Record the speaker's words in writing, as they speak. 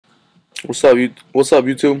What's up,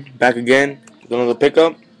 YouTube? Back again with another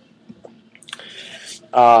pickup.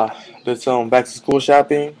 Uh, did some back to school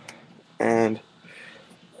shopping and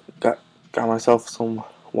got got myself some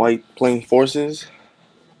white plain forces.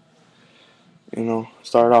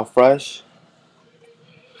 Started off fresh.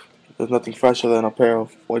 There's nothing fresher than a pair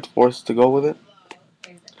of white forces to go with it.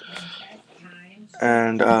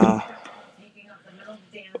 And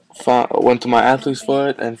went to my athlete's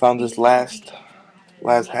foot and found this last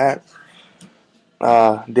hat.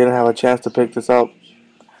 Didn't have a chance to pick this up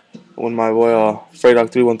when my boy Frey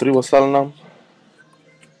Dog 313 was selling them.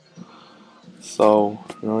 So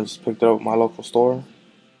just picked it up at my local store.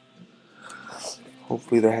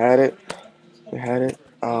 Hopefully they had it. They had it.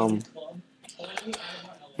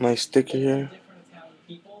 Nice sticker here.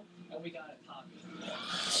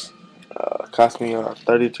 Cost me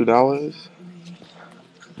 $32,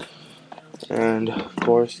 and of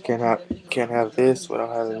course can't have this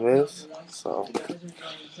without having this. So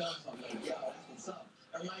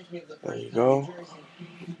there you go.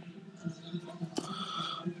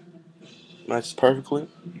 Matches perfectly.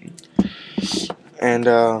 And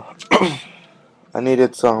I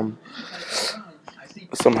needed some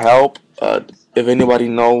help. If anybody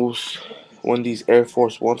knows when these Air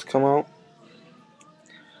Force Ones come out.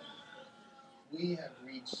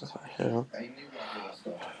 Yeah.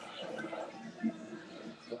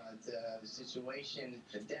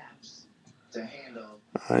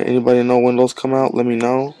 Anybody know when those come out? Let me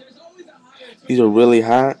know. These are really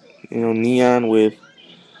hot. Neon with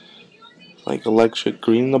like electric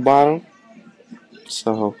green in the bottom.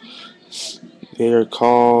 So they are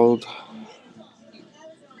called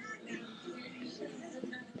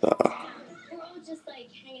the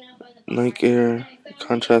Nike Air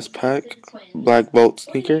Contrast Pack Black Bolt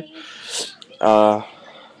sneaker. Uh,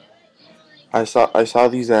 I saw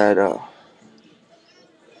these at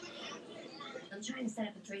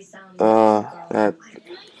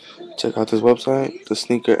check out this website,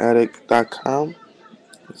 thesneakeraddict.com.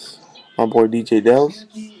 My boy DJ Dells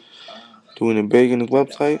doing it big in his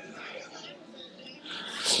website.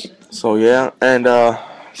 So yeah, and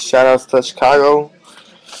shout outs to Chicago,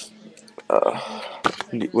 uh,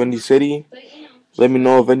 Windy City. Let me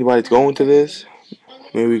know if anybody's going to this.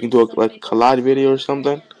 Maybe we can do like a collage video or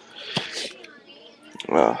something.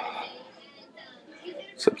 Uh,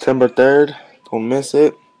 September 3rd. Don't miss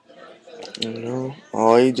it.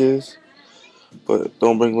 All ages. But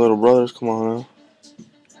don't bring little brothers. Come on now.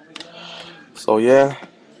 So yeah,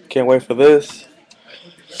 can't wait for this.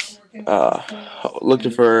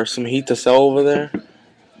 Looking for some heat to sell over there.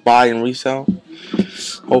 Buy and resell.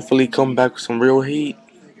 Hopefully come back with some real heat.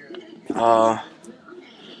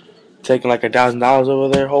 Taking like $1,000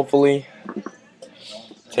 over there. Hopefully.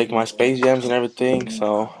 Take my Space Jams and everything.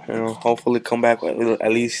 So hopefully come back with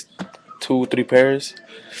at least 2, 3 pairs.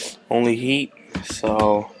 Only heat.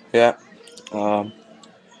 So yeah. Um,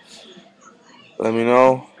 Let me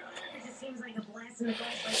know.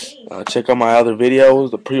 Check out my other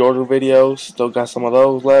videos, the pre-order videos. Still got some of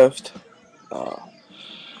those left. Uh,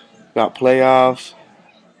 got playoffs,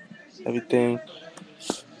 everything.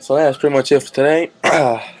 So yeah, that's pretty much it for today.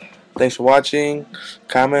 Thanks for watching.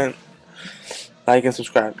 Comment, like, and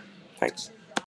subscribe. Thanks.